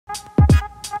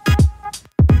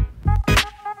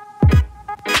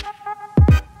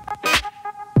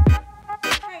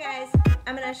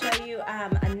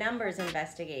numbers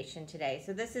investigation today.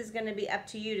 So this is going to be up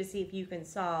to you to see if you can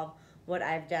solve what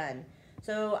I've done.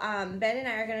 So Ben and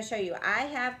I are going to show you. I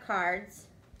have cards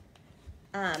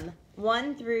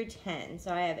 1 through 10.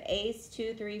 So I have ace,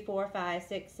 2, 3, 4, 5,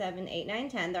 6, 7, 8, 9,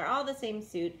 10. They're all the same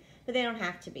suit, but they don't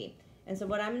have to be. And so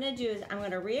what I'm going to do is I'm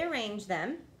going to rearrange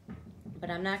them, but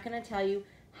I'm not going to tell you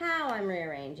how I'm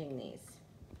rearranging these.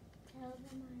 Tell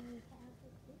them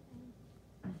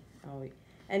I have Oh,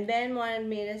 and Ben wanted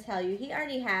me to tell you he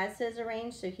already has his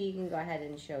arranged, so he can go ahead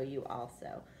and show you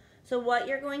also. So what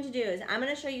you're going to do is I'm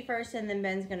going to show you first, and then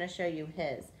Ben's going to show you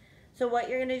his. So what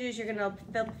you're going to do is you're going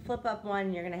to flip up one,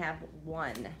 and you're going to have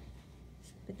 1.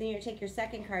 But then you're going to take your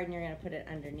second card and you're going to put it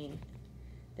underneath.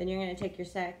 Then you're going to take your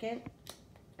second,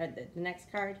 or the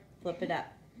next card, flip it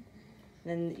up.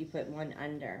 Then you put 1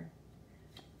 under.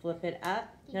 Flip it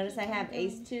up. Notice I have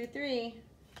ace, 2, 3.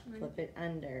 Flip it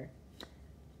under.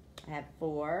 I have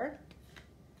 4.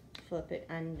 Flip it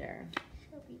under.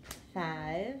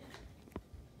 5.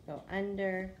 Go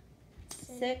under.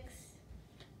 6.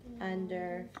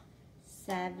 Under.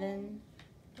 7.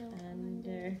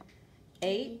 Under.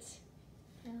 8.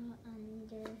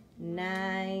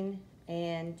 9.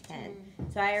 And 10.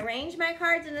 So I arrange my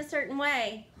cards in a certain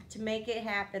way to make it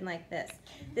happen like this.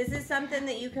 This is something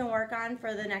that you can work on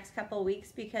for the next couple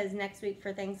weeks, because next week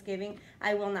for Thanksgiving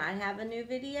I will not have a new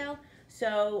video.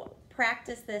 So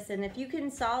practice this, and if you can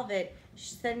solve it,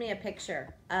 send me a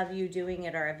picture of you doing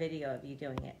it or a video of you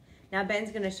doing it. Now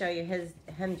Ben's going to show you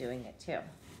him doing it too.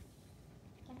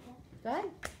 Go ahead.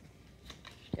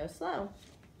 Go slow.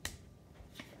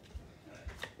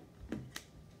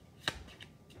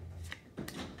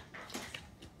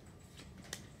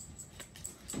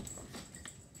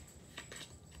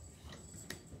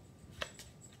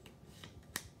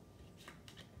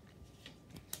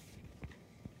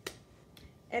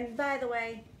 And by the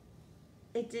way,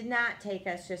 it did not take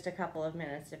us just a couple of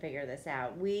minutes to figure this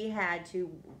out. We had to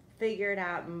figure it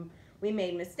out, and we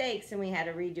made mistakes, and we had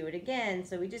to redo it again.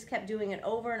 So we just kept doing it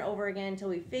over and over again until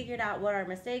we figured out what our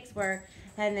mistakes were,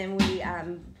 and then we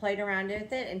played around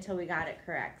with it until we got it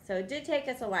correct. So it did take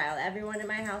us a while. Everyone in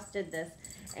my house did this,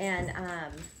 and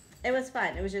it was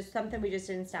fun. It was just something we just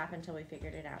didn't stop until we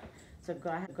figured it out. So go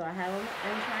ahead and try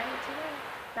it today.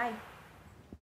 Bye.